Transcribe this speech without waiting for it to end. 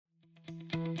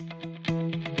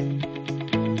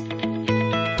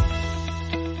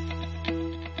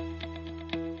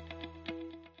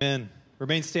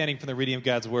Remain standing for the reading of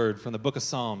God's word from the book of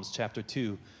Psalms, chapter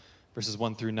 2, verses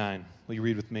 1 through 9. Will you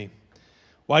read with me?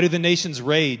 Why do the nations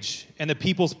rage and the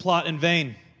peoples plot in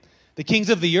vain? The kings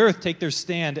of the earth take their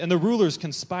stand, and the rulers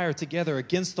conspire together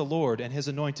against the Lord and his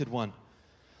anointed one.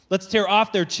 Let's tear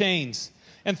off their chains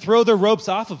and throw their ropes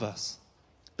off of us.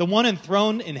 The one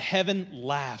enthroned in heaven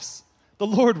laughs. The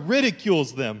Lord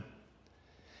ridicules them.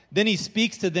 Then he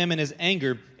speaks to them in his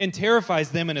anger and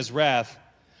terrifies them in his wrath.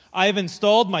 I have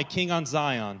installed my king on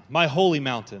Zion, my holy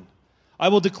mountain. I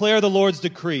will declare the Lord's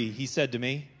decree, he said to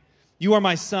me. You are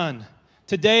my son.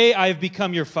 Today I have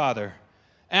become your father.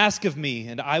 Ask of me,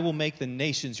 and I will make the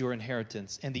nations your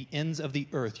inheritance and the ends of the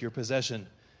earth your possession.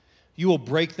 You will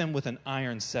break them with an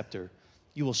iron scepter.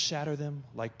 You will shatter them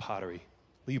like pottery.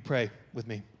 Will you pray with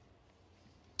me?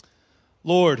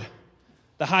 Lord,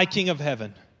 the high King of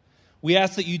heaven, we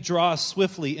ask that you draw us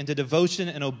swiftly into devotion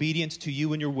and obedience to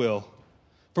you and your will.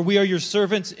 For we are your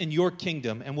servants in your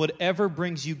kingdom, and whatever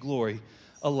brings you glory,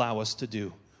 allow us to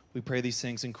do. We pray these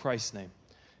things in Christ's name.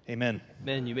 Amen.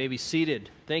 Amen. You may be seated.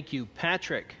 Thank you,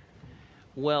 Patrick.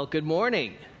 Well, good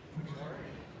morning. Good morning.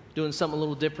 Doing something a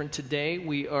little different today.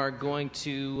 We are going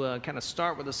to kind of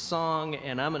start with a song,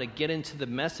 and I'm going to get into the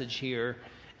message here,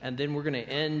 and then we're going to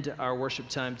end our worship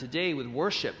time today with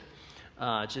worship.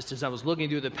 Just as I was looking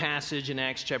through the passage in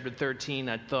Acts chapter 13,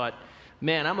 I thought,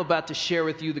 man, I'm about to share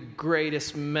with you the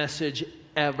greatest message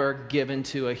ever given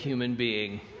to a human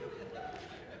being.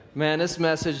 Man, this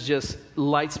message just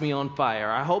lights me on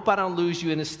fire. I hope I don't lose you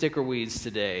in the sticker weeds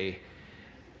today,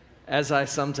 as I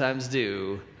sometimes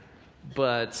do,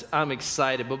 but I'm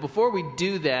excited. But before we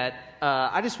do that,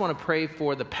 I just want to pray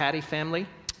for the Patty family.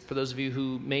 For those of you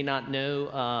who may not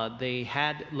know, they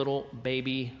had little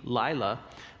baby Lila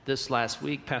this last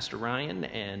week. Pastor Ryan,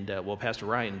 and Pastor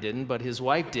Ryan didn't, but his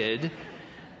wife did.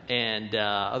 And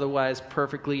otherwise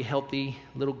perfectly healthy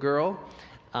little girl,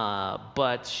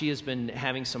 but she has been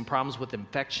having some problems with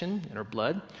infection in her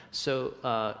blood, so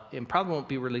it probably won't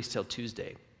be released till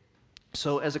Tuesday.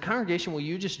 So as a congregation, will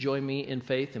you just join me in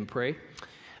faith and pray?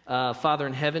 Father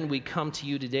in heaven, we come to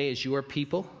you today as your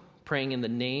people, praying in the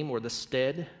name or the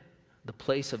stead, the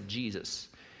place of Jesus.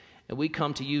 And we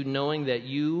come to you knowing that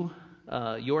you,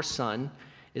 your Son,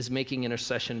 is making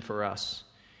intercession for us,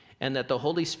 and that the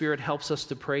Holy Spirit helps us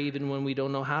to pray even when we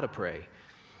don't know how to pray.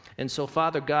 And so,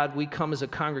 Father God, we come as a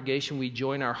congregation, we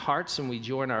join our hearts and we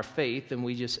join our faith, and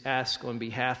we just ask on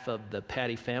behalf of the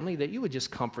Patty family that you would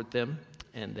just comfort them,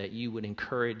 and that you would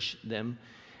encourage them,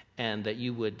 and that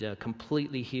you would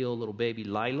completely heal little baby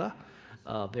Lila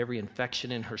of every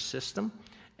infection in her system,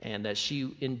 and that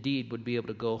she indeed would be able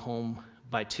to go home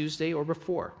by Tuesday or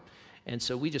before. And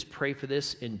so we just pray for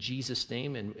this in Jesus'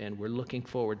 name, and we're looking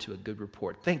forward to a good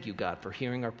report. Thank you, God, for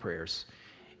hearing our prayers.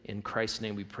 In Christ's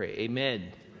name we pray.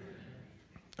 Amen.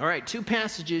 All right, two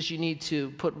passages you need to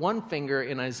put one finger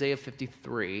in Isaiah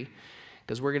 53,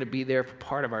 because we're going to be there for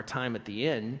part of our time at the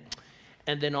end.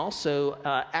 And then also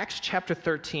Acts chapter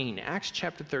 13. Acts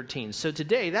chapter 13. So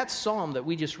today, that psalm that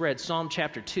we just read, Psalm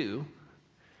chapter 2,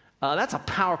 that's a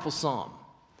powerful psalm.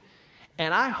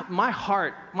 And my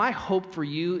hope for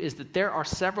you is that there are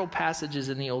several passages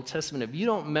in the Old Testament, if you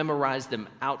don't memorize them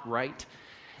outright,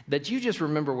 that you just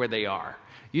remember where they are.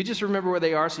 You just remember where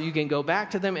they are so you can go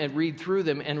back to them and read through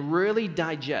them and really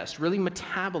digest, really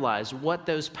metabolize what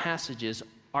those passages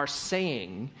are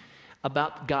saying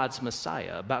about God's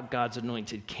Messiah, about God's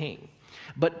anointed king.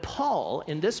 But Paul,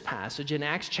 in this passage, in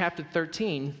Acts chapter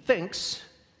 13, thinks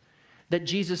that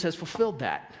Jesus has fulfilled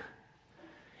that.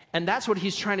 And that's what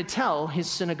he's trying to tell his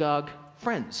synagogue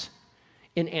friends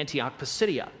in Antioch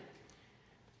Pisidia.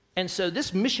 And so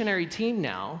this missionary team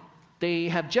now, they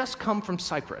have just come from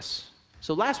Cyprus.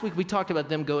 So last week we talked about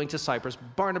them going to Cyprus.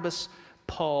 Barnabas,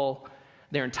 Paul,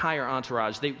 their entire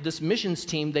entourage. This missions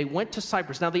team, they went to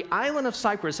Cyprus. Now the island of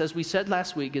Cyprus, as we said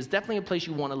last week, is definitely a place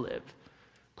you want to live.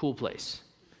 Cool place.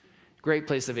 Great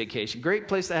place to vacation. Great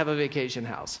place to have a vacation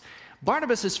house.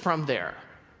 Barnabas is from there.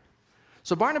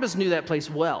 So Barnabas knew that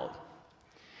place well.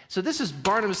 So this is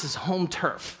Barnabas' home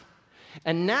turf.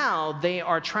 And now they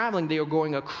are traveling. They are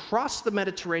going across the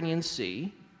Mediterranean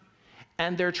Sea,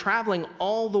 and they're traveling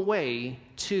all the way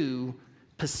to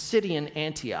Pisidian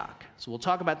Antioch. So we'll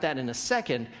talk about that in a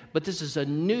second, but this is a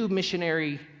new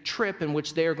missionary trip in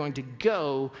which they are going to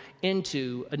go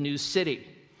into a new city.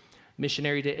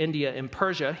 Missionary to India and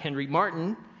Persia, Henry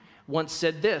Martin, once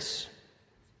said this: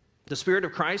 "The Spirit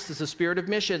of Christ is the spirit of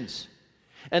missions.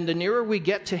 And the nearer we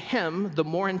get to him, the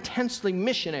more intensely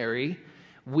missionary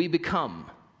we become.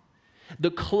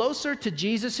 The closer to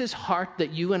Jesus' heart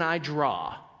that you and I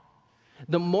draw,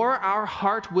 the more our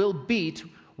heart will beat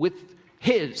with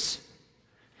his.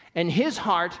 And his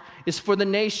heart is for the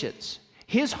nations.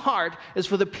 His heart is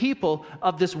for the people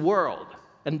of this world.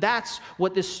 And that's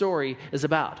what this story is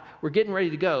about. We're getting ready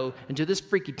to go into this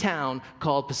freaky town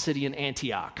called Pisidian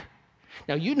Antioch.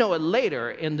 Now, you know it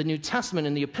later in the New Testament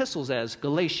in the epistles as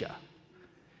Galatia.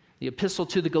 The epistle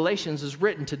to the Galatians is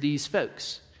written to these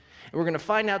folks. And we're going to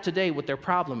find out today what their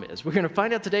problem is. We're going to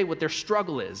find out today what their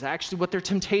struggle is, actually what their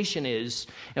temptation is,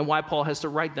 and why Paul has to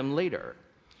write them later.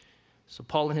 So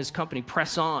Paul and his company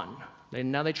press on.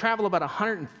 Now they travel about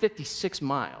 156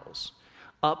 miles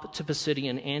up to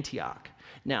Pisidian Antioch.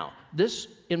 Now, this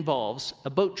involves a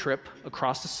boat trip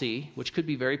across the sea, which could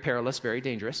be very perilous, very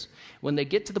dangerous. When they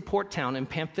get to the port town in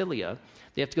Pamphylia,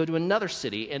 they have to go to another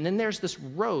city, and then there's this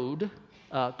road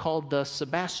called the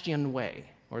Sebastian Way,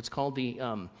 or it's called the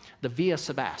Via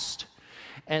Sebast.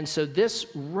 And so this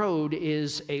road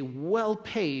is a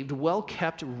well-paved,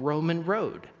 well-kept Roman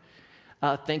road.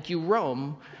 Thank you,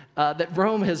 Rome, that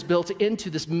Rome has built into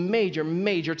this major,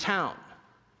 major town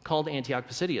called Antioch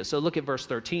Pisidia. So look at verse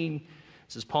 13.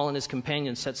 It says, Paul and his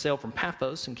companions set sail from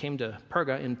Paphos and came to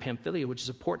Perga in Pamphylia, which is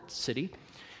a port city.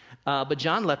 But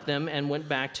John left them and went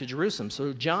back to Jerusalem.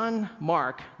 So John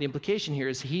Mark, the implication here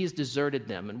is he's deserted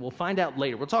them. And we'll find out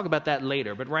later. We'll talk about that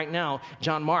later. But right now,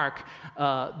 John Mark,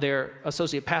 their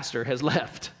associate pastor, has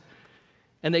left.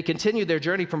 And they continued their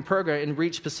journey from Perga and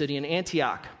reached Pisidian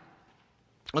Antioch.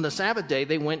 On the Sabbath day,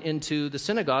 they went into the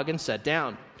synagogue and sat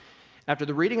down. After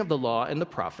the reading of the law and the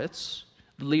prophets,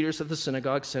 the leaders of the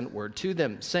synagogue sent word to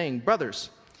them, saying, Brothers,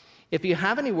 if you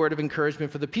have any word of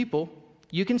encouragement for the people,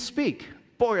 you can speak.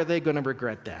 Boy, are they going to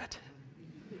regret that.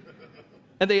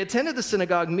 And they attended the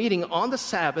synagogue meeting on the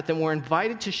Sabbath and were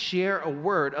invited to share a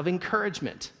word of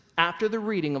encouragement after the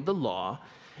reading of the law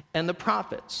and the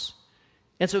prophets.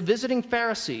 And so visiting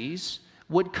Pharisees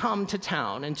would come to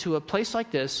town, and to a place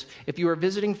like this, if you were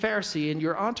visiting Pharisee in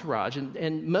your entourage,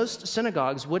 and most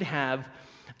synagogues would have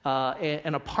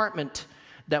an apartment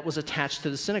that was attached to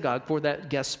the synagogue for that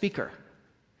guest speaker.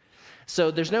 So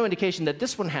there's no indication that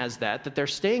this one has that they're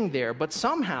staying there, but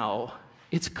somehow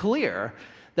it's clear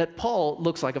that Paul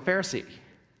looks like a Pharisee.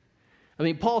 I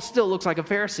mean, Paul still looks like a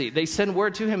Pharisee. They send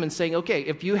word to him and saying, okay,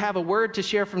 if you have a word to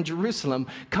share from Jerusalem,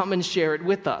 come and share it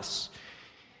with us.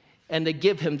 And they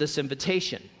give him this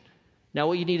invitation. Now,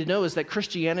 what you need to know is that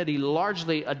Christianity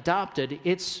largely adopted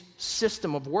its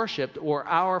system of worship, or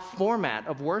our format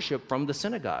of worship, from the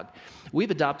synagogue.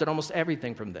 We've adopted almost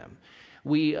everything from them.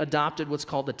 We adopted what's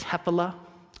called the tefillah.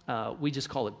 We just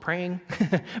call it praying,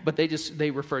 but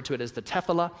they refer to it as the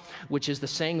tefillah, which is the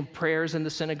saying of prayers in the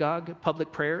synagogue,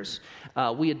 public prayers.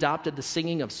 We adopted the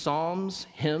singing of psalms,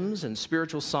 hymns, and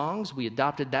spiritual songs. We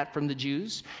adopted that from the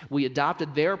Jews. We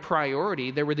adopted their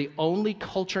priority. They were the only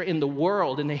culture in the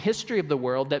world, in the history of the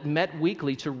world, that met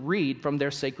weekly to read from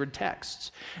their sacred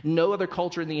texts. No other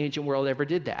culture in the ancient world ever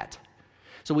did that.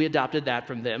 So we adopted that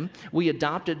from them. We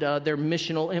adopted their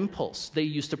missional impulse. They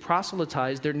used to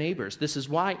proselytize their neighbors. This is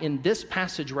why in this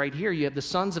passage right here, you have the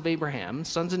sons of Abraham,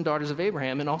 sons and daughters of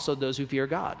Abraham, and also those who fear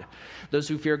God. Those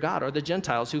who fear God are the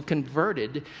Gentiles who've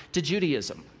converted to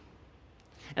Judaism.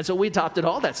 And so we adopted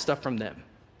all that stuff from them.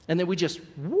 And then we just,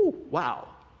 wow,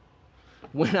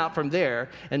 went out from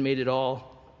there and made it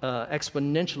all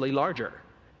exponentially larger.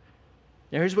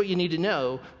 Now here's what you need to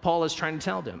know Paul is trying to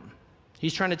tell them.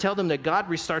 He's trying to tell them that God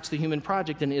restarts the human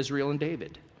project in Israel and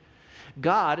David.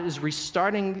 God is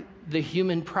restarting the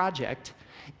human project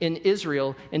in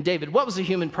Israel and David. What was the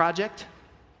human project?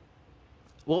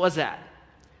 What was that?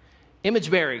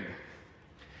 Image bearing.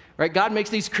 Right? God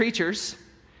makes these creatures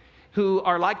who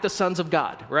are like the sons of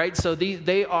God, right? So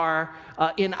they are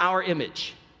in our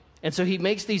image. And so he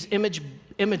makes these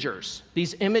imagers,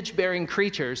 these image-bearing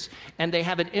creatures, and they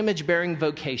have an image-bearing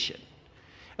vocation.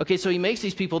 Okay, so he makes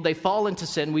these people, they fall into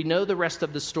sin. We know the rest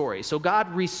of the story. So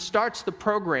God restarts the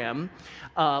program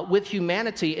with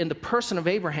humanity in the person of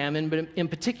Abraham, and in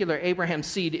particular, Abraham's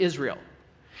seed, Israel.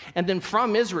 And then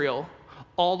from Israel,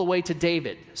 all the way to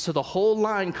David. So the whole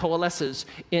line coalesces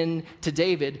into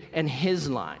David and his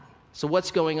line. So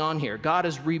what's going on here? God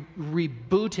is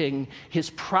rebooting his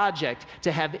project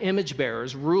to have image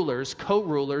bearers, rulers,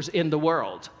 co-rulers in the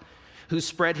world who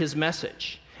spread his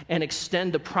message and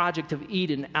extend the project of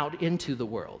Eden out into the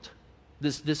world.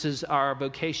 This is our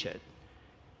vocation.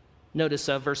 Notice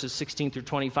verses 16 through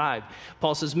 25.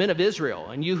 Paul says, men of Israel,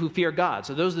 and you who fear God.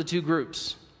 So those are the two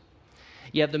groups.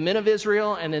 You have the men of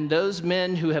Israel, and then those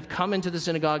men who have come into the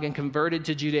synagogue and converted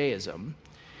to Judaism.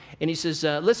 And he says,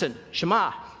 listen,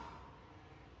 Shema,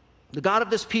 the God of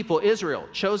this people, Israel,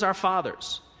 chose our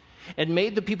fathers and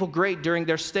made the people great during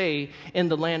their stay in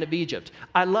the land of Egypt.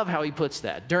 I love how he puts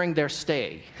that, during their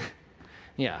stay.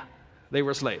 Yeah, they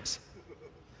were slaves.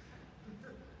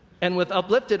 and with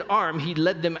uplifted arm he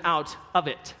led them out of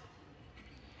it.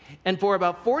 And for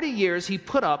about 40 years he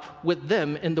put up with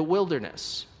them in the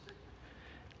wilderness.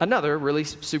 Another really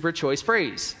super choice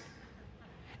phrase.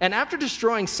 And after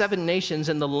destroying 7 nations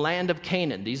in the land of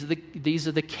Canaan, these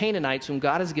are the Canaanites whom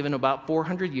God has given about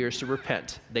 400 years to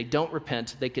repent. They don't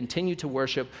repent. They continue to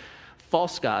worship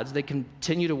false gods. They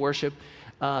continue to worship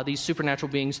these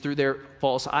supernatural beings through their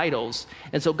false idols.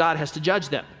 And so God has to judge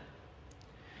them.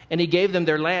 And he gave them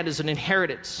their land as an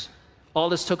inheritance. All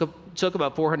this took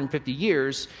about 450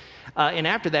 years. And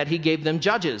after that, he gave them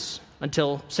judges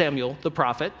until Samuel, the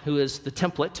prophet, who is the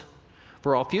template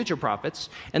for all future prophets.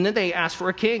 And then they asked for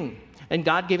a king. And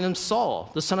God gave them Saul,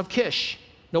 the son of Kish.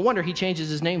 No wonder he changes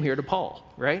his name here to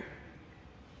Paul, right?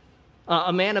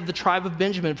 A man of the tribe of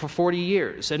Benjamin for 40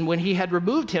 years. And when he had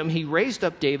removed him, he raised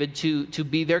up David to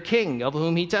be their king, of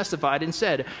whom he testified and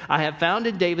said, I have found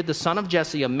in David, the son of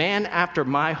Jesse, a man after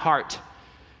my heart,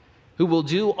 who will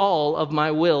do all of my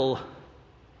will.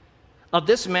 Of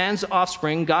this man's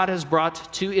offspring, God has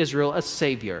brought to Israel a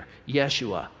Savior,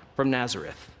 Yeshua, from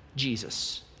Nazareth,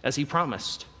 Jesus, as he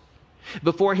promised.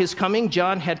 Before his coming,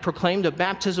 John had proclaimed a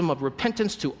baptism of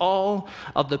repentance to all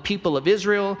of the people of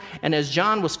Israel. And as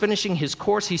John was finishing his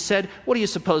course, he said, what do you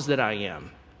suppose that I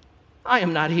am? I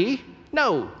am not he.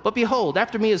 No, but behold,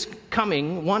 after me is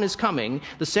coming, one is coming,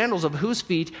 the sandals of whose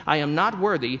feet I am not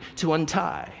worthy to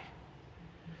untie.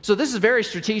 So this is very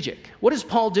strategic. What is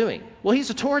Paul doing? Well, he's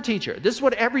a Torah teacher. This is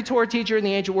what every Torah teacher in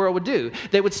the ancient world would do.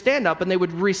 They would stand up and they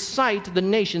would recite the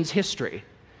nation's history.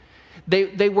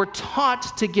 They were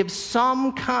taught to give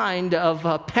some kind of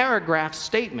a paragraph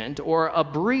statement or a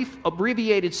brief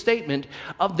abbreviated statement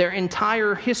of their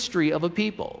entire history of a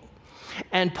people.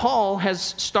 And Paul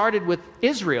has started with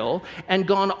Israel and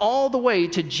gone all the way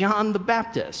to John the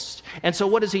Baptist. And so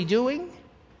what is he doing?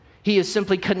 He is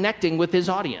simply connecting with his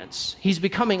audience. He's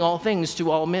becoming all things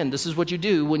to all men. This is what you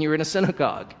do when you're in a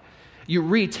synagogue. You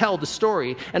retell the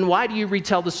story. And why do you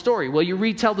retell the story? Well, you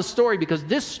retell the story because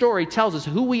this story tells us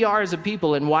who we are as a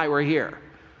people and why we're here.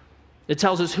 It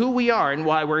tells us who we are and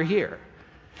why we're here.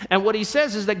 And what he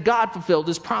says is that God fulfilled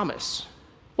his promise.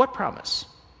 What promise?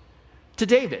 To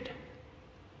David.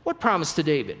 What promise to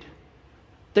David?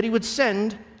 That he would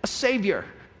send a Savior.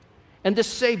 And this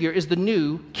Savior is the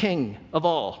new King of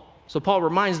all. So Paul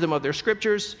reminds them of their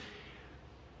scriptures.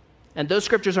 And those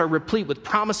scriptures are replete with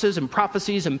promises and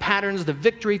prophecies and patterns. The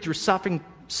victory through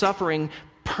suffering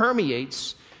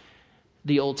permeates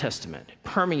the Old Testament. It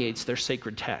permeates their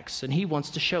sacred texts. And he wants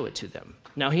to show it to them.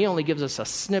 Now, he only gives us a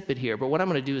snippet here, but what I'm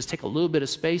going to do is take a little bit of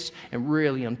space and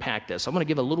really unpack this. I'm going to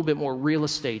give a little bit more real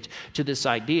estate to this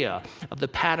idea of the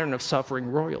pattern of suffering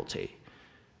royalty,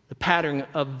 the pattern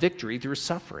of victory through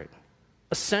suffering,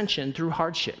 ascension through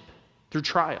hardship, through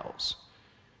trials.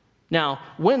 Now,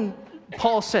 when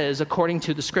Paul says, according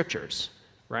to the scriptures,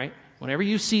 right? Whenever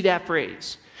you see that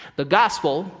phrase, the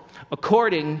gospel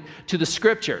according to the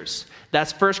scriptures,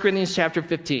 that's 1 Corinthians chapter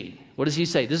 15. What does he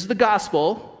say? This is the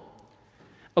gospel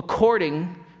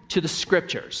according to the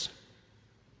scriptures.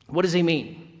 What does he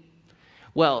mean?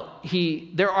 Well,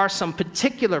 there are some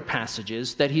particular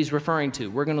passages that he's referring to.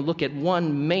 We're going to look at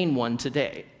one main one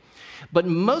today. But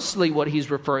mostly what he's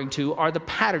referring to are the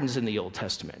patterns in the Old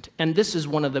Testament. And this is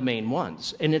one of the main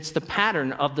ones. And it's the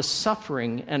pattern of the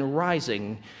suffering and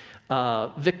rising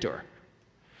victor.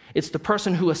 It's the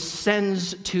person who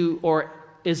ascends to or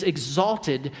is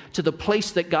exalted to the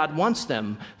place that God wants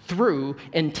them through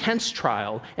intense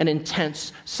trial and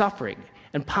intense suffering,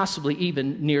 and possibly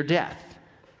even near death.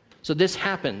 So this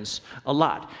happens a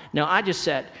lot. Now, I just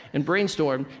sat and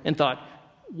brainstormed and thought,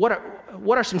 what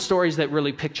are some stories that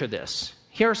really picture this?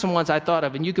 Here are some ones I thought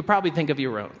of, and you could probably think of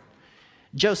your own.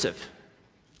 Joseph.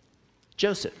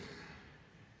 Joseph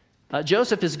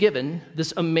is given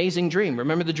this amazing dream.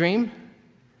 Remember the dream?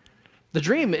 The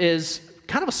dream is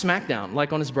kind of a smackdown,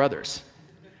 like on his brothers.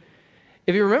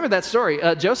 If you remember that story,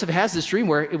 Joseph has this dream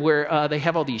where they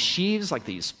have all these sheaves, like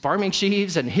these farming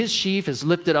sheaves, and his sheaf is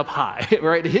lifted up high,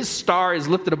 right? His star is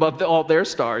lifted above all their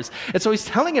stars. And so he's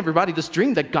telling everybody this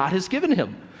dream that God has given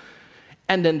him.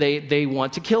 And then they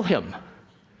want to kill him.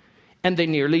 And they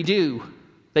nearly do.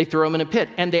 They throw him in a pit.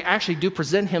 And they actually do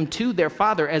present him to their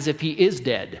father as if he is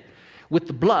dead, with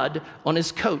the blood on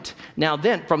his coat. Now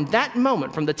then, from that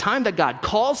moment, from the time that God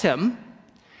calls him,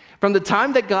 from the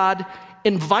time that God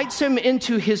invites him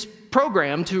into his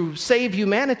program to save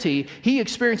humanity, he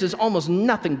experiences almost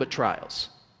nothing but trials.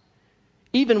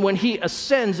 Even when he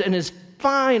ascends and is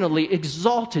finally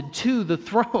exalted to the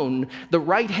throne, the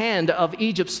right hand of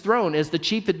Egypt's throne as the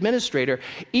chief administrator,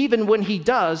 even when he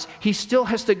does, he still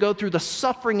has to go through the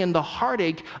suffering and the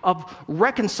heartache of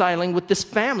reconciling with this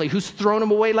family who's thrown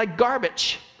him away like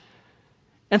garbage.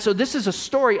 And so this is a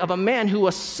story of a man who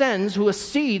ascends, who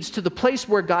accedes to the place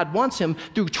where God wants him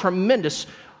through tremendous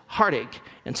heartache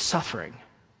and suffering.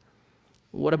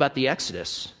 What about the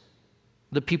Exodus?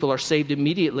 The people are saved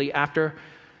immediately after,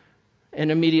 and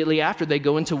immediately after they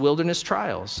go into wilderness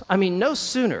trials. I mean, no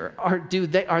sooner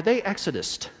are they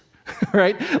exodused,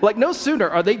 right? Like no sooner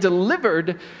are they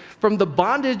delivered from the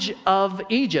bondage of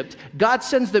Egypt, God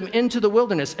sends them into the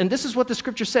wilderness. And this is what the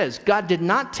scripture says: God did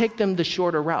not take them the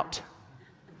shorter route.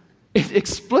 It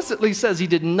explicitly says he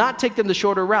did not take them the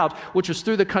shorter route, which was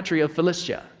through the country of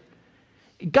Philistia.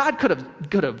 God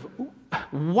could have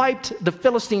wiped the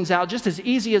Philistines out just as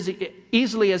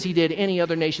easily as he did any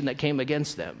other nation that came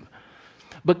against them.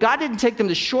 But God didn't take them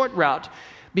the short route,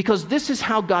 because this is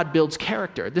how God builds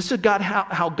character. This is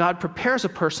how God prepares a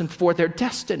person for their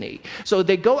destiny. So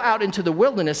they go out into the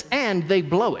wilderness and they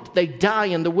blow it. They die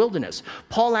in the wilderness.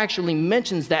 Paul actually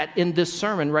mentions that in this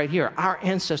sermon right here. Our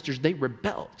ancestors, they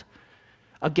rebelled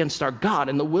against our God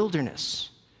in the wilderness.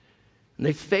 And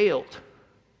they failed.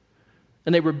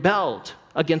 And they rebelled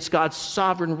against God's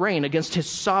sovereign reign, against his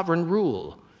sovereign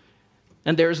rule.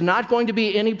 And there's not going to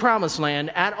be any promised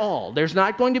land at all. There's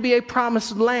not going to be a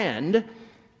promised land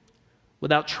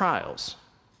without trials,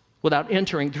 without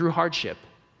entering through hardship.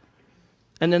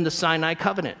 And then the Sinai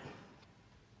covenant.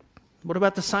 What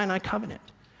about the Sinai covenant?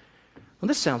 Well,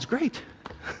 this sounds great.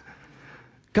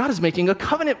 God is making a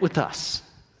covenant with us.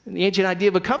 And the ancient idea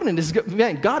of a covenant is,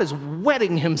 man, God is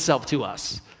wedding himself to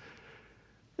us.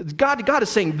 God is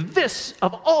saying, this,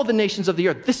 of all the nations of the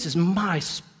earth, this is my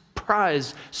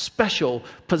prized, special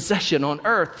possession on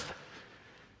earth.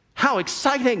 How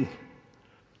exciting!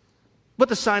 But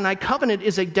the Sinai covenant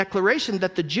is a declaration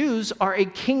that the Jews are a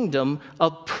kingdom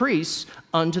of priests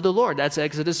unto the Lord. That's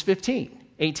Exodus 15,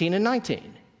 18, and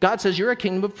 19. God says, you're a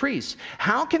kingdom of priests.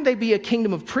 How can they be a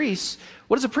kingdom of priests?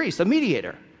 What is a priest? A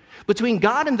mediator between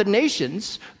God and the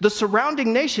nations, the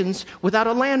surrounding nations, without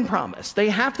a land promise. They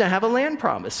have to have a land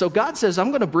promise. So God says, I'm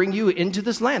going to bring you into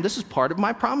this land. This is part of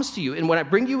my promise to you. And when I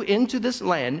bring you into this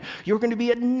land, you're going to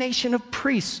be a nation of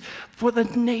priests for the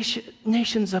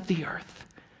nations of the earth.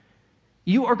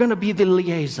 You are going to be the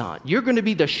liaison. You're going to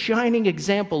be the shining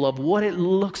example of what it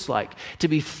looks like to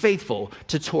be faithful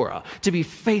to Torah, to be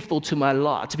faithful to my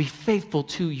law, to be faithful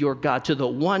to your God, to the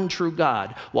one true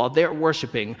God, while they're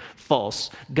worshiping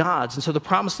false gods. And so the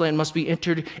promised land must be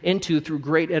entered into through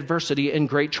great adversity and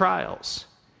great trials.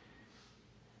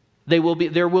 There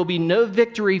will be no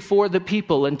victory for the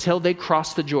people until they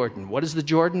cross the Jordan. What is the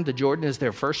Jordan? The Jordan is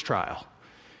their first trial.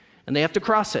 And they have to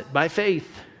cross it by faith.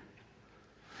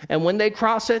 And when they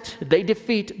cross it, they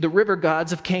defeat the river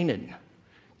gods of Canaan.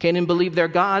 Canaan believed their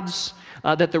gods,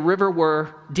 that the river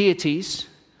were deities.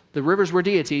 The rivers were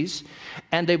deities.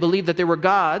 And they believed that there were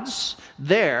gods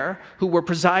there who were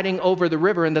presiding over the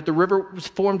river, and that the river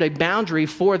formed a boundary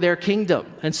for their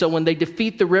kingdom. And so when they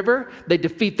defeat the river, they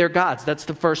defeat their gods. That's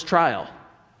the first trial.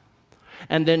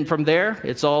 And then from there,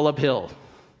 it's all uphill.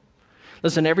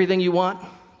 Listen, everything you want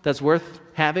that's worth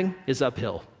having is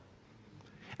uphill.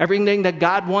 Everything that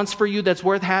God wants for you that's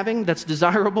worth having, that's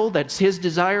desirable, that's his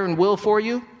desire and will for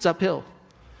you, it's uphill.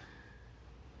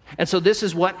 And so this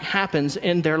is what happens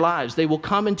in their lives. They will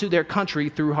come into their country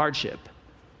through hardship.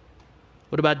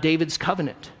 What about David's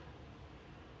covenant?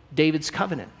 David's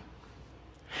covenant.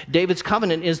 David's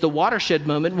covenant is the watershed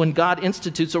moment when God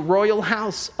institutes a royal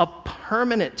house, a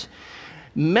permanent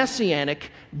messianic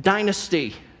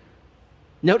dynasty.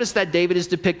 Notice that David is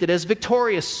depicted as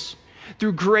victorious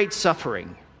through great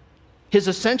suffering. His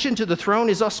ascension to the throne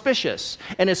is auspicious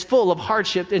and is full of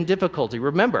hardship and difficulty.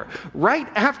 Remember, right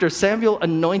after Samuel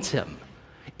anoints him,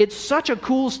 it's such a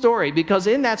cool story, because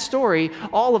in that story,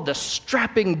 all of the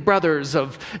strapping brothers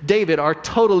of David are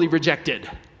totally rejected.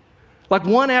 Like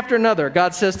one after another,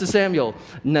 God says to Samuel,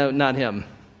 no, not him.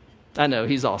 I know,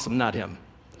 he's awesome, not him.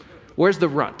 Where's the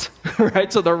runt?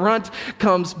 Right? So the runt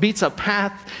comes, beats a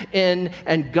path in,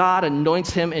 and God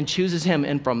anoints him and chooses him.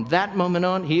 And from that moment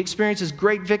on, he experiences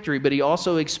great victory, but he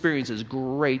also experiences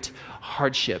great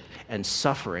hardship and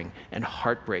suffering and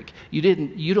heartbreak.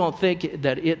 You don't think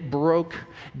that it broke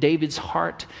David's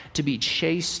heart to be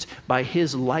chased by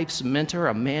his life's mentor,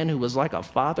 a man who was like a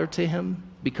father to him,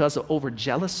 because of over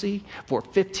jealousy for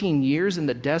 15 years in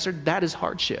the desert? That is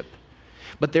hardship.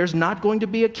 But there's not going to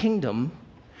be a kingdom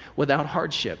without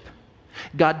hardship.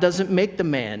 God doesn't make the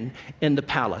man in the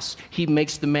palace. He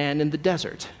makes the man in the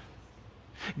desert.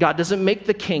 God doesn't make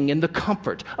the king in the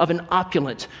comfort of an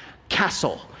opulent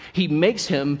castle. He makes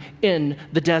him in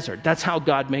the desert. That's how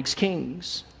God makes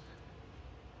kings.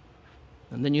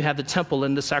 And then you have the temple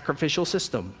and the sacrificial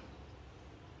system.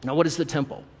 Now, what is the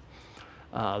temple?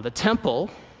 The temple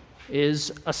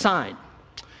is a sign.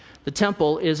 The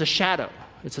temple is a shadow.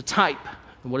 It's a type.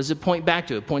 And what does it point back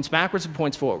to? It points backwards, it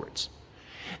points forwards.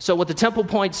 So what the temple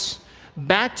points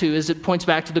back to is it points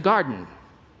back to the garden.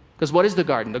 Because what is the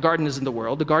garden? The garden is in the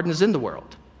world. The garden is in the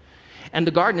world. And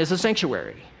the garden is a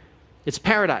sanctuary. It's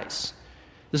paradise.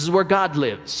 This is where God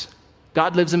lives.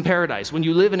 God lives in paradise. When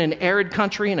you live in an arid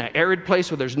country, in an arid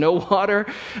place where there's no water,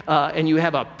 and you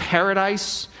have a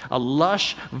paradise, a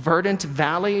lush, verdant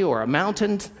valley or a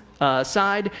mountain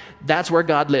side, that's where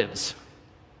God lives.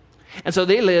 And so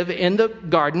they live in the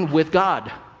garden with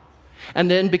God. And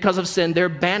then because of sin, they're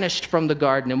banished from the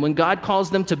garden. And when God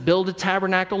calls them to build a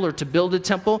tabernacle or to build a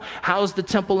temple, how is the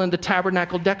temple and the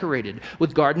tabernacle decorated?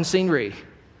 With garden scenery.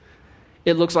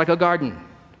 It looks like a garden.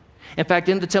 In fact,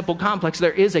 in the temple complex,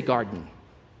 there is a garden.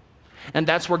 And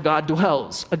that's where God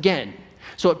dwells, again.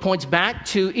 So it points back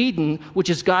to Eden, which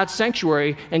is God's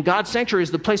sanctuary. And God's sanctuary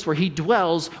is the place where he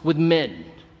dwells with men.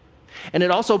 And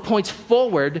it also points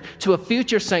forward to a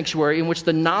future sanctuary in which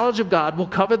the knowledge of God will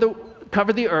cover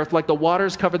the earth like the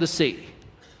waters cover the sea.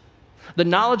 The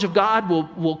knowledge of God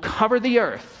will cover the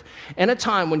earth in a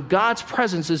time when God's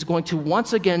presence is going to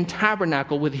once again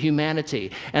tabernacle with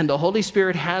humanity. And the Holy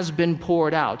Spirit has been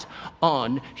poured out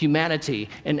on humanity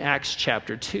in Acts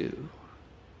chapter 2.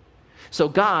 So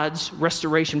God's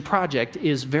restoration project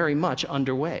is very much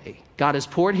underway. God has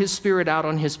poured his Spirit out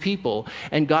on his people,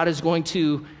 and God is going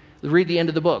to read the end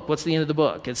of the book. What's the end of the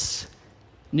book? It's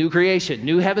new creation,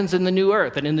 new heavens and the new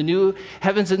earth. And in the new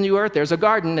heavens and new earth, there's a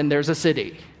garden and there's a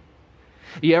city.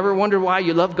 You ever wonder why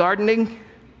you love gardening?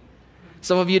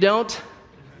 Some of you don't.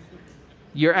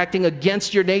 You're acting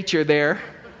against your nature there.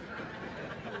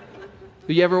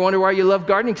 You ever wonder why you love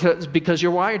gardening? Because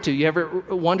you're wired to. You ever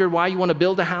wonder why you want to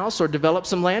build a house or develop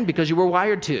some land? Because you were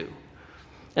wired to.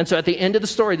 And so at the end of the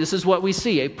story, this is what we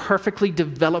see, a perfectly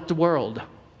developed world.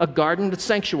 A garden, a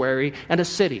sanctuary, and a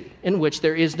city in which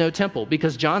there is no temple,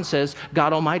 because John says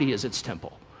God Almighty is its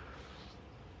temple.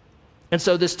 And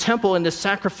so this temple and this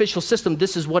sacrificial system,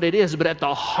 this is what it is. But at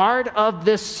the heart of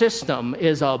this system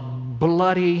is a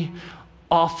bloody,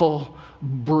 awful,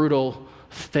 brutal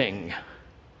thing.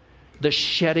 The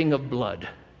shedding of blood.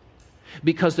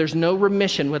 Because there's no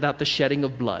remission without the shedding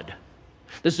of blood.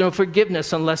 There's no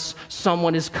forgiveness unless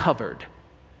someone is covered.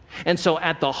 And so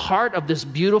at the heart of this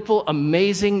beautiful,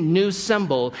 amazing new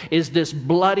symbol is this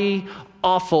bloody,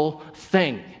 awful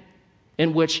thing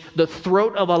in which the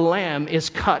throat of a lamb is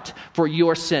cut for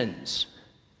your sins.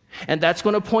 And that's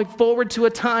going to point forward to a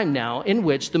time now in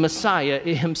which the Messiah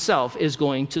himself is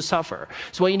going to suffer.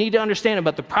 So what you need to understand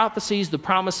about the prophecies, the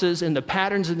promises, and the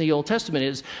patterns in the Old Testament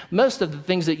is most of the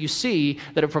things that you see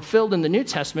that are fulfilled in the New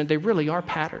Testament, they really are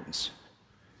patterns.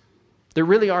 There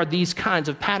really are these kinds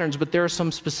of patterns, but there are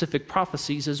some specific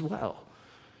prophecies as well.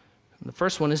 And the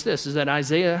first one is this, is that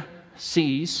Isaiah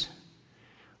the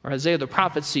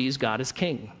prophet sees God as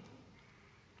king.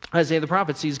 Isaiah the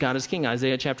prophet sees God as king,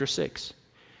 Isaiah chapter 6.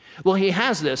 Well, he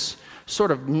has this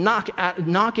sort of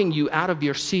knocking you out of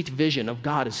your seat vision of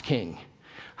God as king,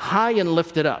 high and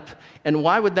lifted up. And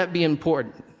why would that be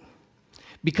important?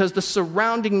 Because the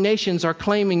surrounding nations are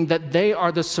claiming that they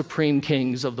are the supreme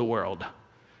kings of the world.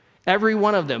 Every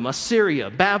one of them,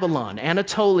 Assyria, Babylon,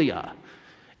 Anatolia,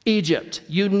 Egypt,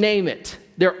 you name it.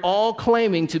 They're all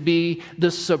claiming to be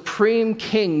the supreme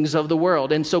kings of the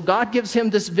world. And so God gives him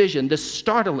this vision, this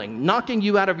startling, knocking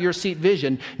you out of your seat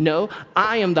vision. No,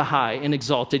 I am the high and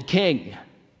exalted king.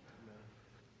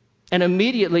 And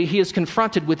immediately he is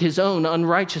confronted with his own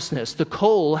unrighteousness. The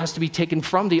coal has to be taken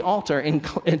from the altar and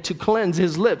to cleanse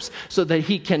his lips so that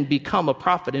he can become a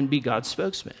prophet and be God's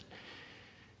spokesman.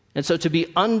 And so to be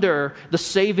under the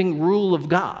saving rule of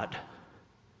God,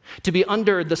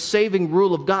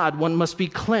 one must be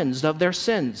cleansed of their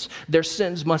sins. Their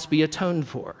sins must be atoned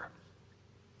for.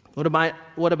 What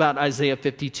about Isaiah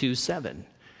 52:7?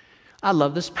 I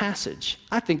love this passage.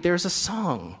 I think there's a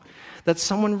song that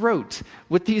someone wrote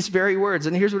with these very words.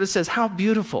 And here's what it says. How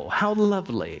beautiful, how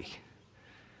lovely.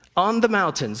 On the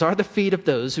mountains are the feet of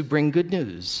those who bring good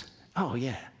news. Oh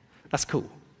yeah, that's cool.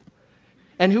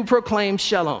 And who proclaim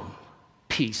shalom,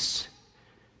 peace.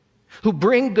 Who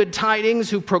bring good tidings,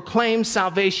 who proclaim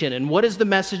salvation. And what is the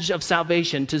message of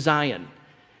salvation to Zion?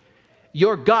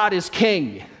 Your God is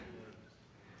king.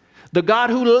 The God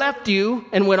who left you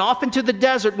and went off into the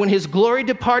desert when his glory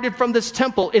departed from this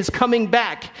temple is coming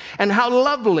back. And how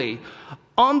lovely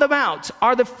On the mount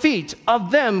are the feet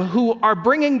of them who are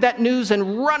bringing that news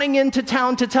and running into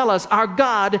town to tell us our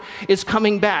God is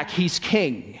coming back. He's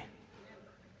king.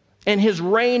 And his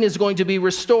reign is going to be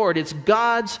restored. It's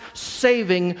God's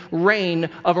saving reign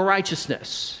of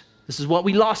righteousness. This is what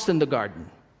we lost in the garden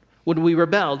when we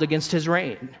rebelled against his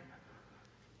reign.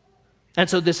 And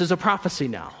so this is a prophecy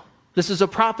now. This is a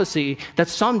prophecy that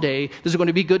someday there's going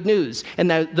to be good news. And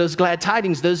that those glad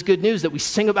tidings, those good news that we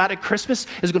sing about at Christmas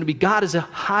is going to be God as a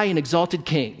high and exalted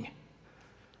king.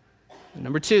 And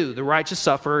number 2, the righteous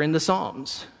sufferer in the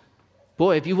Psalms.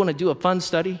 Boy, if you want to do a fun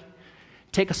study,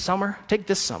 take this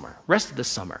summer, rest of this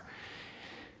summer.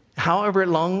 However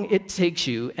long it takes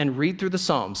you, and read through the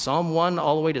Psalms, Psalm 1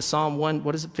 all the way to Psalm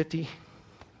 50?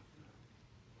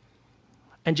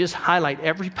 And just highlight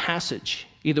every passage,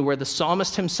 either where the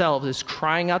psalmist himself is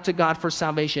crying out to God for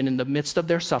salvation in the midst of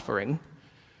their suffering,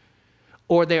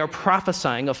 or they are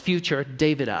prophesying a future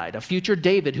Davidite, a future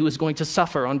David who is going to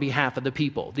suffer on behalf of the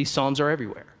people. These psalms are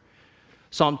everywhere.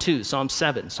 Psalm 2, Psalm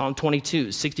 7, Psalm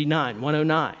 22, 69,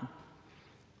 109.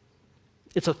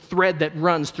 It's a thread that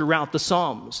runs throughout the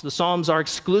Psalms. The Psalms are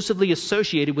exclusively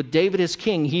associated with David as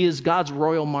king. He is God's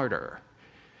royal martyr.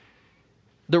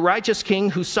 The righteous king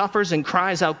who suffers and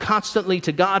cries out constantly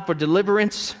to God for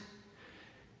deliverance.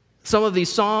 Some of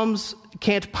these psalms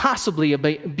can't possibly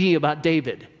be about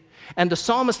David. And the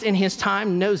psalmist in his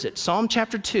time knows it. Psalm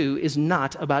chapter 2 is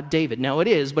not about David. Now it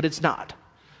is, but it's not.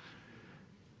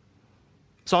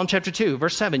 Psalm chapter 2,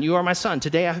 verse 7, you are my son.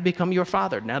 Today I have become your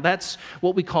father. Now that's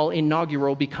what we call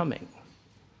inaugural becoming.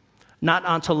 Not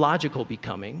ontological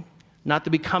becoming, not the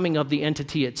becoming of the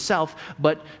entity itself,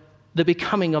 but the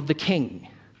becoming of the king.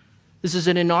 This is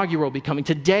an inaugural becoming.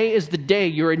 Today is the day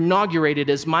you're inaugurated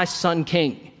as my son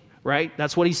king, right?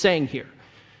 That's what he's saying here.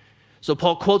 So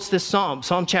Paul quotes this psalm,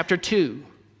 Psalm chapter 2.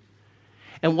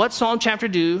 And what Psalm chapter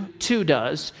 2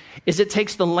 does is it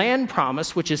takes the land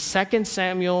promise, which is 2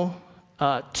 Samuel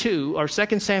 2, or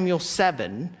 2 Samuel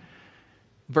 7,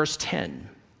 verse 10.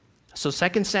 So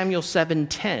 2 Samuel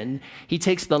 7:10, he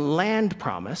takes the land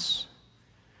promise,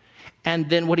 and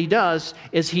then what he does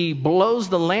is he blows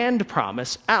the land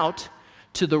promise out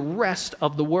to the rest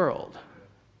of the world.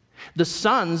 The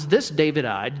sons, this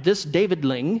Davidite, this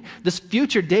Davidling, this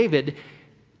future David,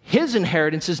 his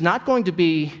inheritance is not going to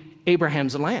be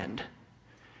Abraham's land.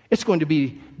 It's going to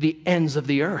be the ends of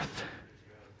the earth.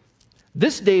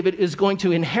 This David is going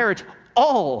to inherit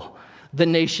all the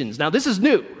nations. Now, this is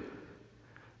new.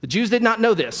 The Jews did not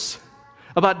know this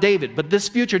about David, but this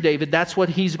future David, that's what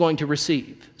he's going to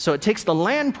receive. So it takes the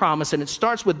land promise and it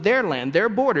starts with their land, their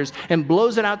borders, and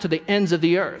blows it out to the ends of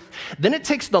the earth. Then it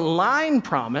takes the line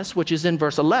promise, which is in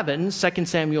verse 11, 2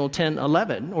 Samuel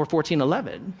 10:11 or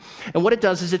 14:11. And what it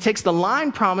does is it takes the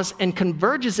line promise and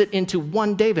converges it into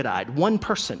one Davidite, one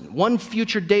person, one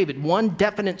future David, one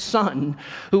definite son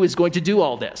who is going to do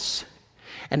all this.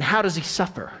 And how does he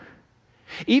suffer?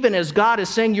 Even as God is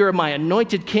saying, you're my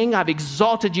anointed king, I've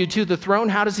exalted you to the throne,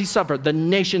 how does he suffer? The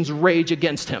nations rage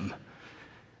against him.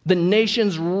 The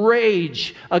nations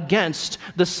rage against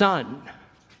the son.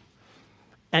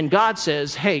 And God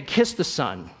says, hey, kiss the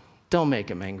son. Don't make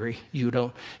him angry. You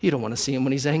don't want to see him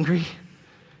when he's angry.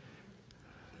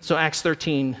 So Acts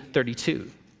 13:32.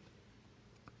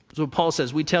 So Paul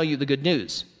says, we tell you the good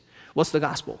news. What's the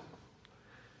gospel?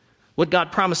 What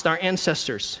God promised our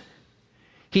ancestors.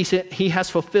 He said he has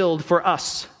fulfilled for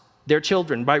us, their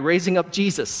children, by raising up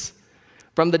Jesus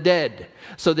from the dead.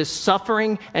 So this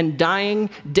suffering and dying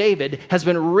David has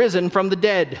been risen from the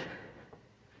dead.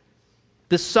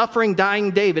 This suffering,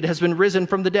 dying David has been risen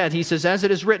from the dead. He says, as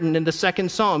it is written in the second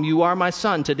psalm, you are my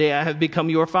son, today I have become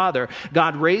your father.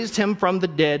 God raised him from the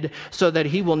dead so that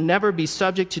he will never be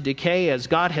subject to decay. As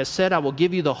God has said, I will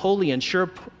give you the holy and sure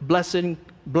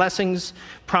blessings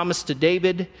promised to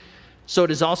David. So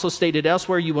it is also stated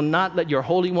elsewhere, you will not let your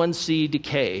Holy One see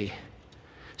decay.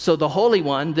 So the Holy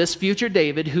One, this future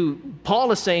David, who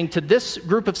Paul is saying to this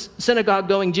group of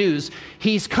synagogue-going Jews,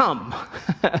 he's come.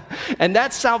 And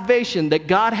that salvation that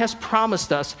God has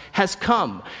promised us has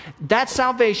come. That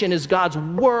salvation is God's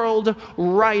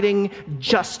world-righting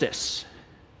justice.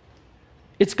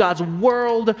 It's God's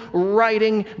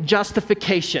world-righting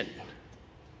justification.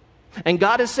 And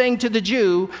God is saying to the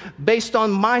Jew, based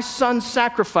on my son's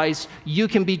sacrifice, you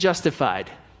can be justified.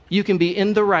 You can be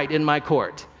in the right in my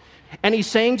court. And he's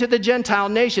saying to the Gentile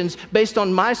nations, based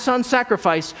on my son's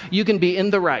sacrifice, you can be in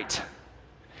the right.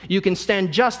 You can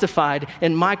stand justified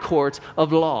in my court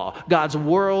of law. God's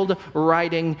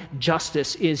world-righting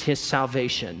justice is his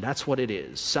salvation. That's what it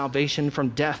is. Salvation from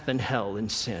death and hell and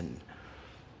sin.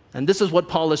 And this is what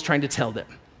Paul is trying to tell them.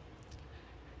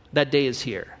 That day is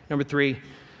here. Number 3.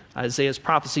 Isaiah's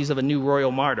prophecies of a new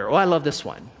royal martyr. Oh, I love this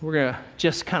one. We're going to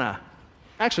just kind of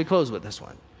actually close with this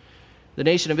one. The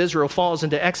nation of Israel falls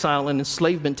into exile and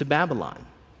enslavement to Babylon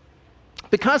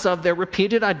because of their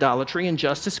repeated idolatry,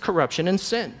 injustice, corruption, and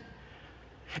sin.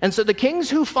 And so the kings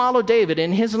who follow David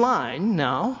in his line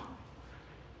now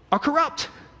are corrupt.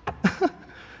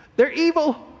 They're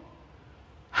evil.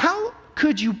 How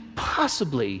could you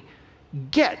possibly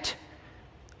get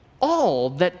all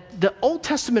that the Old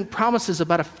Testament promises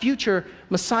about a future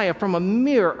Messiah from a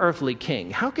mere earthly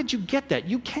king? How could you get that?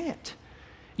 You can't.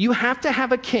 You have to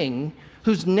have a king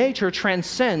whose nature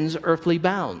transcends earthly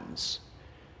bounds.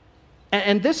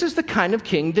 And this is the kind of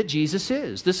king that Jesus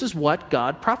is. This is what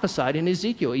God prophesied in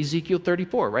Ezekiel. Ezekiel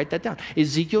 34, write that down.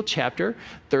 Ezekiel chapter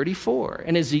 34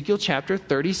 and Ezekiel chapter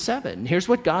 37. Here's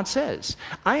what God says.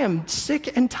 I am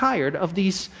sick and tired of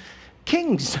these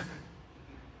kings,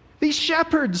 these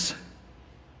shepherds.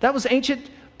 That was ancient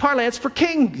parlance for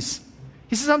kings.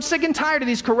 He says, I'm sick and tired of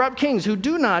these corrupt kings who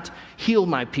do not heal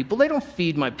my people. They don't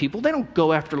feed my people. They don't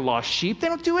go after lost sheep. They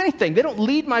don't do anything. They don't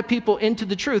lead my people into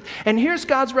the truth. And here's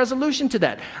God's resolution to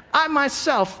that. I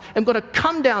myself am going to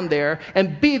come down there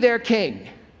and be their king.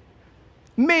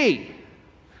 Me.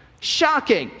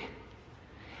 Shocking.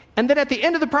 And then at the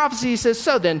end of the prophecy, he says,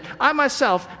 so then, I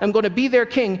myself am going to be their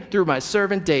king through my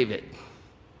servant David.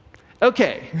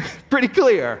 Okay, pretty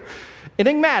clear.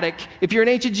 Enigmatic if you're an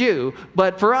ancient Jew,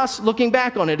 but for us looking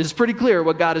back on it, it's pretty clear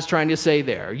what God is trying to say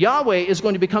there. Yahweh is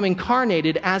going to become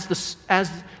incarnated as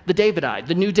the Davidite,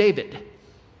 the new David.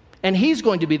 And he's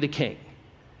going to be the king.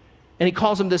 And he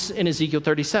calls him this in Ezekiel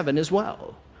 37 as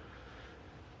well.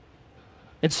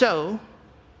 And so,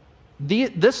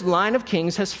 this line of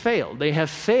kings has failed. They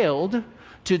have failed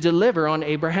to deliver on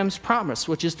Abraham's promise,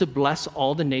 which is to bless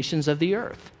all the nations of the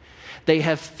earth. They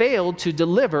have failed to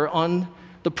deliver on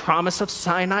the promise of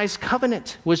Sinai's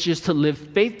covenant, which is to live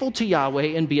faithful to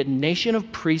Yahweh and be a nation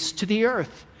of priests to the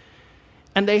earth.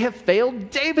 And they have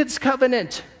failed David's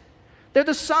covenant. They're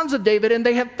the sons of David, and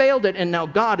they have failed it. And now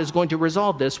God is going to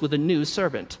resolve this with a new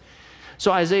servant.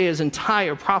 So Isaiah's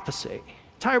entire prophecy,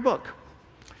 entire book,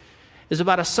 is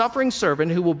about a suffering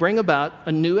servant who will bring about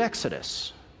a new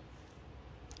exodus,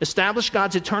 establish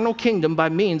God's eternal kingdom by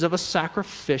means of a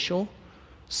sacrificial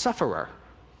sufferer.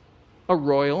 A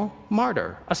royal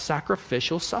martyr, a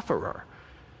sacrificial sufferer.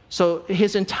 So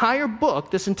his entire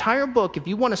book, this entire book, if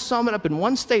you want to sum it up in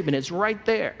one statement, it's right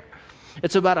there.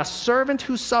 It's about a servant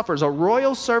who suffers, a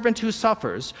royal servant who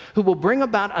suffers, who will bring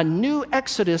about a new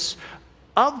exodus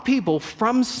of people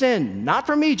from sin, not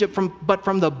from Egypt, but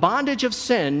from the bondage of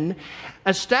sin,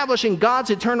 establishing God's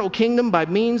eternal kingdom by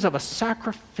means of a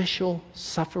sacrificial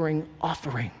suffering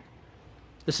offering.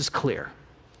 This is clear.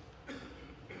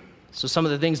 So some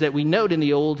of the things that we note in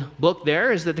the old book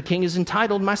there is that the king is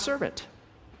entitled my servant.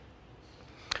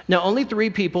 Now, only 3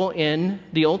 people in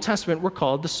the Old Testament were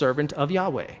called the servant of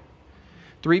Yahweh.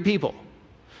 3 people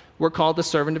were called the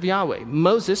servant of Yahweh.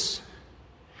 Moses,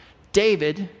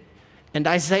 David, and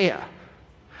Isaiah.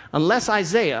 Unless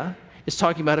Isaiah is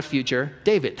talking about a future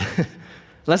David.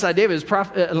 Unless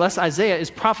Isaiah is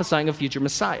prophesying a future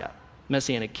Messiah,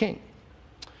 Messianic king.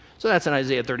 So that's in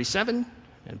Isaiah 37.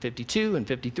 And 52 and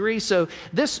 53. So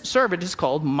this servant is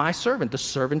called my servant, the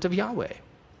servant of Yahweh.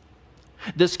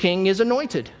 This king is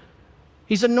anointed.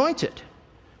 He's anointed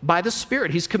by the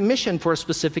Spirit. He's commissioned for a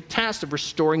specific task of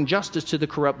restoring justice to the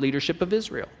corrupt leadership of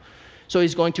Israel. So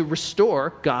he's going to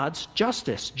restore God's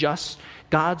justice,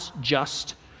 God's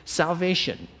just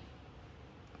salvation.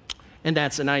 And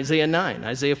that's in Isaiah 9,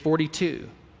 Isaiah 42.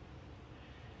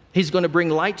 He's going to bring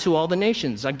light to all the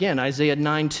nations. Again, Isaiah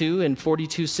 9:2 and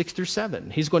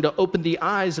 42:6-7. He's going to open the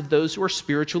eyes of those who are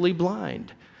spiritually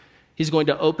blind. He's going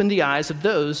to open the eyes of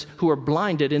those who are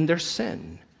blinded in their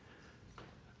sin.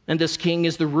 And this king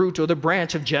is the root or the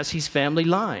branch of Jesse's family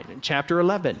line. In chapter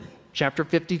 11, chapter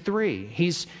 53,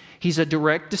 he's a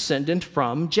direct descendant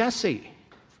from Jesse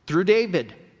through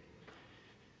David.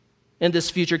 And this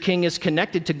future king is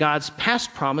connected to God's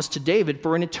past promise to David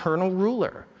for an eternal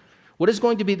ruler. What is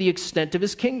going to be the extent of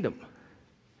his kingdom?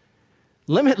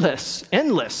 Limitless,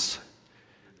 endless.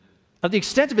 Of the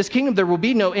extent of his kingdom, there will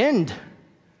be no end.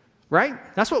 Right?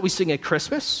 That's what we sing at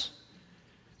Christmas.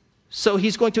 So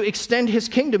he's going to extend his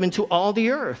kingdom into all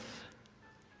the earth.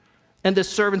 And this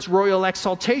servant's royal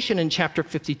exaltation in chapter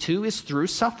 52 is through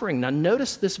suffering. Now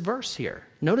notice this verse here.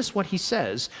 Notice what he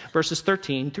says, verses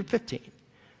 13-15. He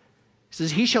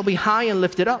says, he shall be high and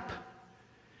lifted up.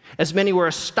 As many were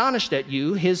astonished at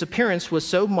you, his appearance was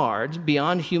so marred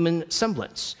beyond human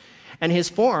semblance, and his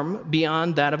form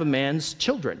beyond that of a man's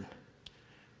children.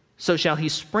 so shall he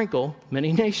sprinkle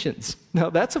many nations. Now,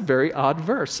 that's a very odd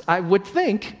verse. I would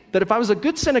think that if I was a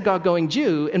good synagogue-going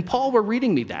Jew and Paul were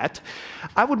reading me that,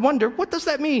 I would wonder, what does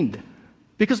that mean?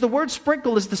 Because the word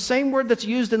sprinkle is the same word that's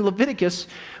used in Leviticus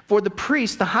for the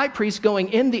priest, the high priest, going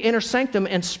in the inner sanctum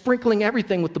and sprinkling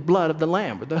everything with the blood of the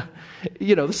lamb, or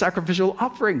the sacrificial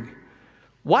offering.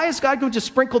 Why is God going to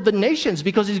sprinkle the nations?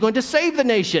 Because he's going to save the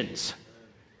nations.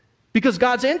 Because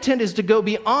God's intent is to go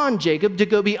beyond Jacob, to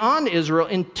go beyond Israel,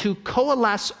 and to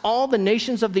coalesce all the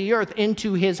nations of the earth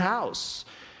into his house.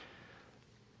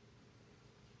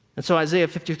 And so Isaiah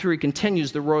 53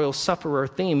 continues the royal sufferer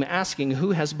theme, asking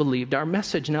who has believed our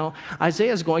message. Now,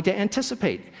 Isaiah is going to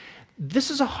anticipate. This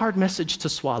is a hard message to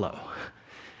swallow.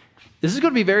 This is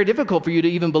going to be very difficult for you to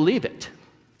even believe it.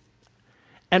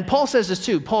 And Paul says this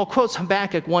too. Paul quotes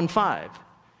Habakkuk 1:5.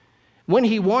 When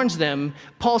he warns them,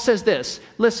 Paul says this,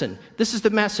 listen, this is the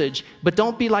message, but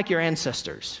don't be like your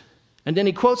ancestors. And then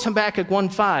he quotes Habakkuk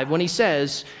 1:5 when he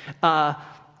says,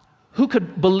 who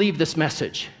could believe this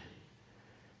message?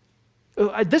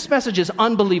 This message is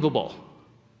unbelievable,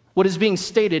 what is being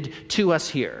stated to us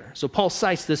here. So Paul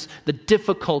cites the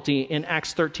difficulty in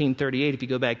Acts 13:38. If you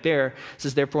go back there, it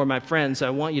says, therefore, my friends, I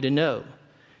want you to know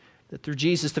that through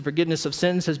Jesus, the forgiveness of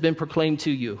sins has been proclaimed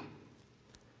to you.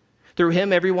 Through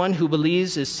him, everyone who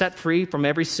believes is set free from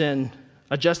every sin,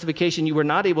 a justification you were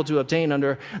not able to obtain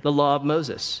under the law of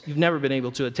Moses. You've never been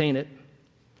able to attain it.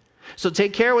 So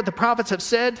take care what the prophets have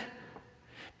said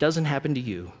doesn't happen to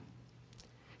you.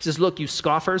 He says, look, you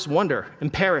scoffers, wonder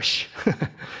and perish.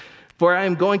 For I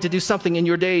am going to do something in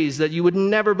your days that you would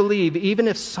never believe, even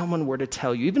if someone were to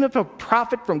tell you. Even if a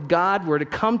prophet from God were to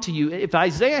come to you, if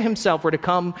Isaiah himself were to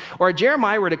come, or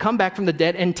Jeremiah were to come back from the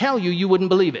dead and tell you, you wouldn't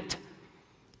believe it.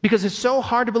 Because it's so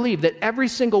hard to believe that every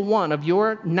single one of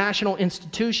your national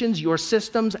institutions, your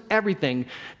systems, everything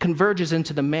converges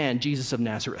into the man, Jesus of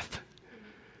Nazareth.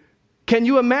 Can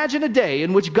you imagine a day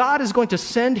in which God is going to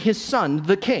send his son,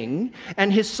 the king,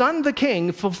 and his son, the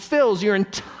king, fulfills your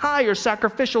entire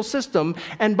sacrificial system,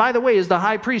 and by the way, is the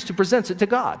high priest who presents it to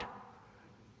God?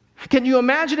 Can you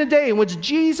imagine a day in which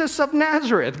Jesus of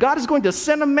Nazareth, God is going to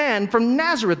send a man from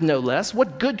Nazareth, no less.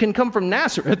 What good can come from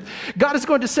Nazareth? God is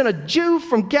going to send a Jew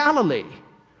from Galilee,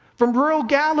 from rural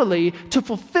Galilee, to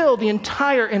fulfill the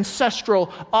entire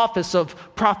ancestral office of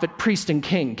prophet, priest, and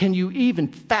king. Can you even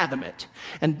fathom it?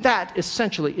 And that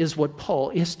essentially is what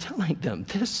Paul is telling them.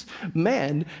 This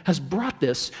man has brought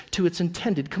this to its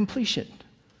intended completion.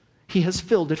 He has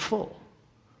filled it full.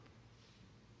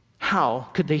 How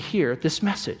could they hear this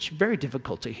message? Very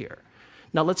difficult to hear.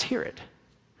 Now let's hear it.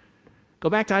 Go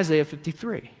back to Isaiah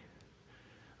 53.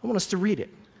 I want us to read it.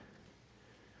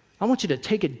 I want you to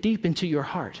take it deep into your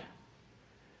heart.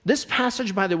 This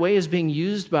passage, by the way, is being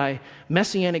used by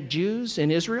Messianic Jews in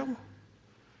Israel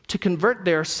to convert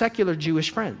their secular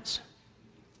Jewish friends.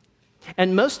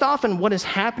 And most often what is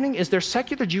happening is their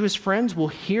secular Jewish friends will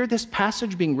hear this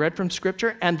passage being read from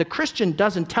Scripture, and the Christian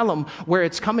doesn't tell them where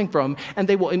it's coming from, and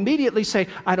they will immediately say,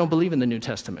 I don't believe in the New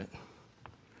Testament.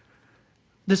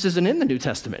 This isn't in the New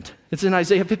Testament. It's in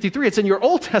Isaiah 53. It's in your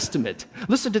Old Testament.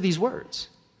 Listen to these words.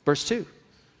 Verse 2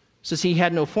 says, he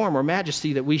had no form or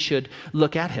majesty that we should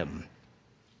look at him,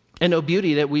 and no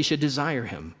beauty that we should desire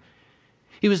him.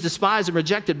 He was despised and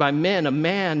rejected by men, a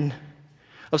man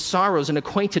of sorrows and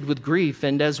acquainted with grief,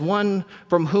 and as one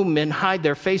from whom men hide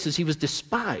their faces, he was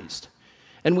despised,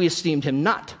 and we esteemed him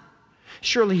not.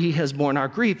 Surely he has borne our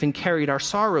grief and carried our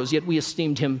sorrows, yet we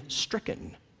esteemed him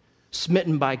stricken,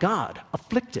 smitten by God,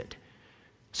 afflicted.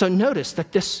 So notice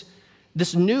that this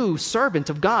new servant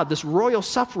of God, this royal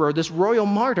sufferer, this royal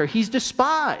martyr, he's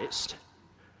despised.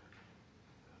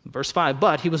 Verse 5,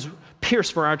 but he was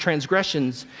pierced for our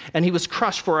transgressions, and he was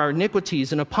crushed for our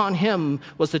iniquities, and upon him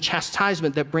was the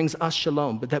chastisement that brings us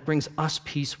shalom, but that brings us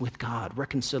peace with God,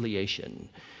 reconciliation.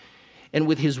 And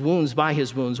with his wounds, by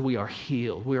his wounds, we are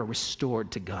healed. We are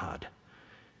restored to God.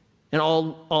 And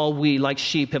all we, like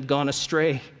sheep, have gone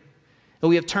astray. And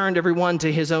we have turned everyone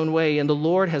to his own way, and the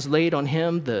Lord has laid on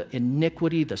him the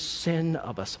iniquity, the sin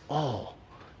of us all.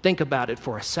 Think about it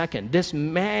for a second. This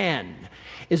man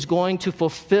is going to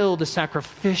fulfill the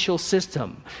sacrificial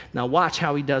system. Now watch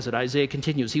how he does it. Isaiah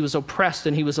continues. He was oppressed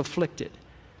and he was afflicted,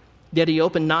 yet he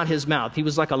opened not his mouth. He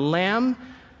was like a lamb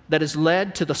that is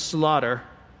led to the slaughter,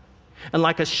 and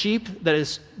like a sheep that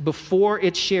is before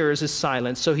its shearers is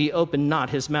silent, so he opened not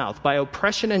his mouth. By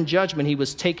oppression and judgment he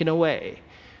was taken away.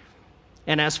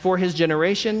 And as for his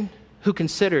generation, who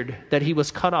considered that he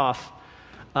was cut off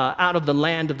out of the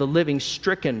land of the living,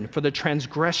 stricken for the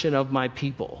transgression of my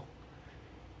people.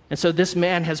 And so this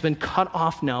man has been cut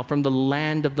off now from the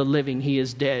land of the living. He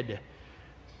is dead.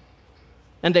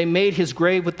 And they made his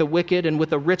grave with the wicked and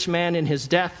with a rich man in his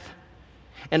death.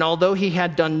 And although he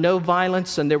had done no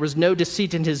violence and there was no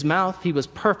deceit in his mouth, he was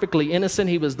perfectly innocent.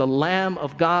 He was the Lamb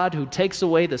of God who takes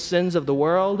away the sins of the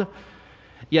world.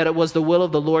 Yet it was the will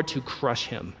of the Lord to crush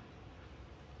him.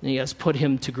 And he has put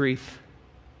him to grief.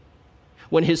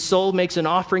 When his soul makes an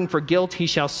offering for guilt, he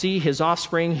shall see his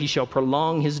offspring, he shall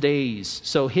prolong his days.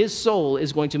 So his soul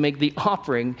is going to make the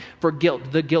offering for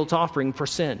guilt, the guilt offering for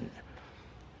sin.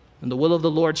 And the will of the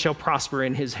Lord shall prosper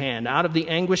in his hand. Out of the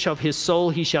anguish of his soul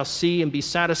he shall see and be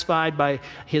satisfied. By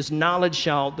his knowledge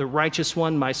shall the righteous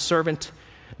one, my servant,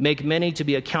 make many to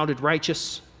be accounted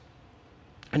righteous,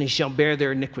 and he shall bear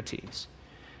their iniquities.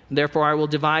 And therefore I will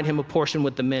divide him a portion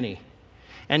with the many.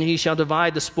 And he shall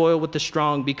divide the spoil with the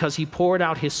strong, because he poured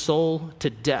out his soul to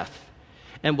death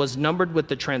and was numbered with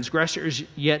the transgressors,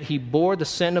 yet he bore the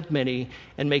sin of many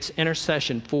and makes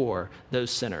intercession for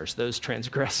those sinners, those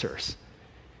transgressors.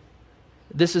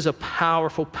 This is a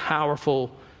powerful,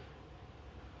 powerful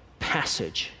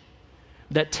passage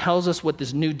that tells us what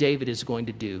this new David is going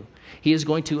to do. He is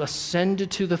going to ascend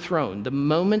to the throne. The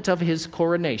moment of his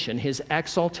coronation, his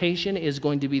exaltation, is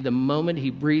going to be the moment he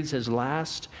breathes his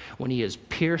last, when he is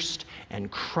pierced and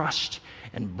crushed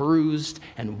and bruised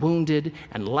and wounded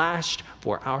and lashed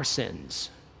for our sins.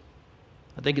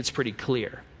 I think it's pretty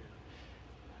clear.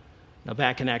 Now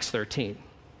back in Acts 13,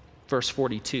 verse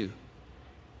 42.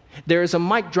 There is a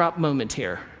mic drop moment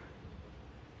here.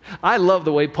 I love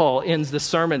the way Paul ends this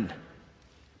sermon.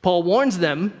 Paul warns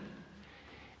them,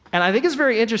 and I think it's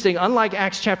very interesting. Unlike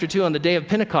Acts chapter 2 on the day of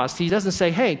Pentecost, he doesn't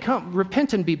say, hey, come,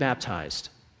 repent and be baptized.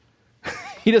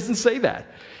 He doesn't say that.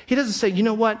 He doesn't say, you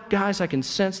know what, guys, I can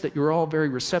sense that you're all very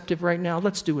receptive right now.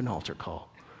 Let's do an altar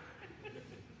call.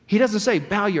 He doesn't say,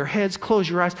 bow your heads, close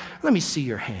your eyes. Let me see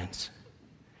your hands.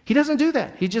 He doesn't do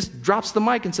that. He just drops the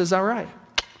mic and says, all right,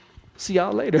 see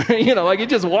y'all later. Like he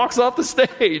just walks off the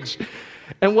stage.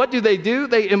 And what do?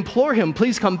 They implore him,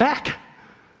 please come back.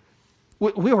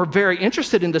 We are very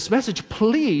interested in this message.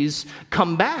 Please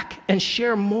come back and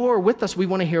share more with us. We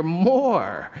want to hear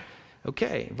more.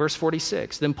 Okay, verse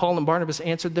 46. Then Paul and Barnabas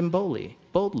answered them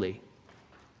boldly.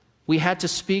 We had to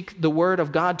speak the word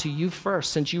of God to you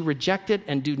first. Since you reject it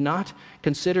and do not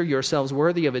consider yourselves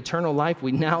worthy of eternal life,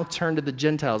 we now turn to the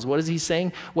Gentiles. What is he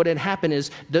saying? What had happened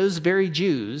is those very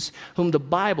Jews whom the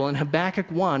Bible in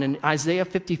Habakkuk 1 and Isaiah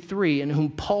 53 and whom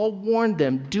Paul warned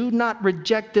them, do not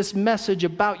reject this message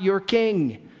about your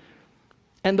king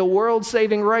and the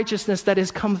world-saving righteousness that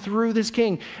has come through this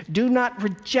king. Do not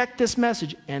reject this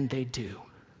message. And they do.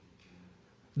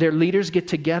 Their leaders get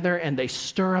together and they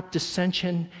stir up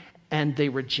dissension and they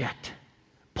reject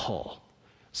Paul.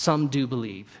 Some do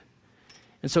believe.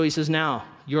 And so he says, now,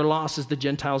 your loss is the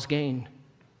Gentiles' gain.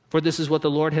 For this is what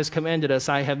the Lord has commanded us.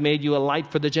 I have made you a light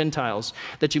for the Gentiles,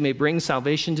 that you may bring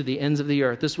salvation to the ends of the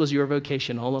earth. This was your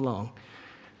vocation all along.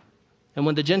 And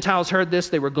when the Gentiles heard this,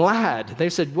 they were glad. They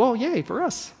said, well, yay, for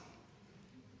us.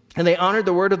 And they honored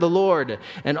the word of the Lord,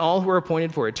 and all who were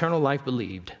appointed for eternal life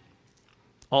believed.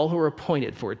 All who are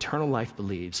appointed for eternal life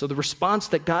believe. So the response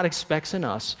that God expects in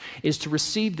us is to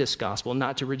receive this gospel,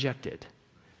 not to reject it.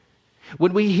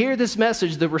 When we hear this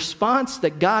message, the response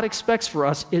that God expects for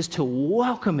us is to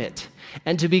welcome it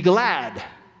and to be glad.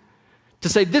 To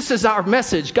say, this is our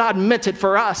message. God meant it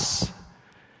for us.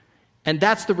 And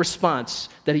that's the response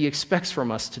that he expects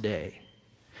from us today.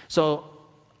 So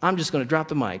I'm just going to drop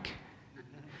the mic.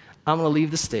 I'm going to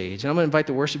leave the stage, and I'm going to invite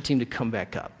the worship team to come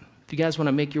back up. If you guys want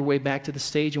to make your way back to the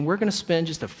stage, and we're going to spend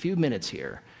just a few minutes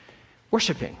here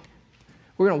worshiping.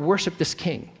 We're going to worship this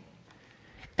King.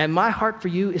 And my heart for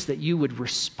you is that you would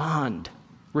respond.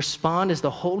 Respond as the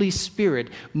Holy Spirit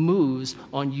moves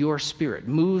on your spirit,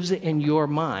 moves in your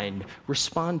mind.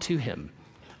 Respond to him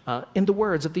in the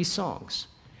words of these songs.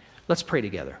 Let's pray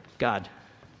together. God,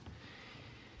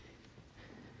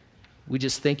 we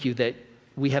just thank you that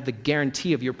we have the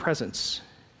guarantee of your presence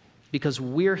because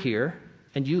we're here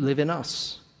and you live in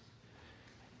us.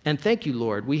 And thank you,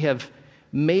 Lord, we have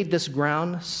made this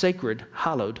ground sacred,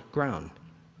 hallowed ground.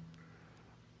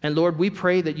 And Lord, we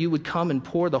pray that you would come and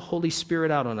pour the Holy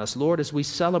Spirit out on us, Lord, as we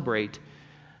celebrate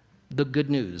the good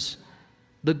news.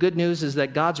 The good news is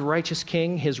that God's righteous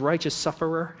King, his righteous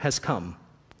sufferer, has come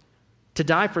to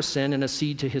die for sin and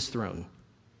accede to his throne,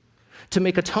 to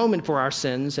make atonement for our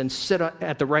sins and sit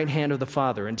at the right hand of the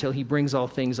Father until he brings all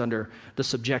things under the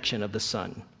subjection of the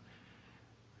Son.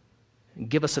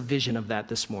 Give us a vision of that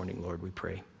this morning, Lord, we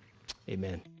pray.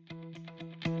 Amen.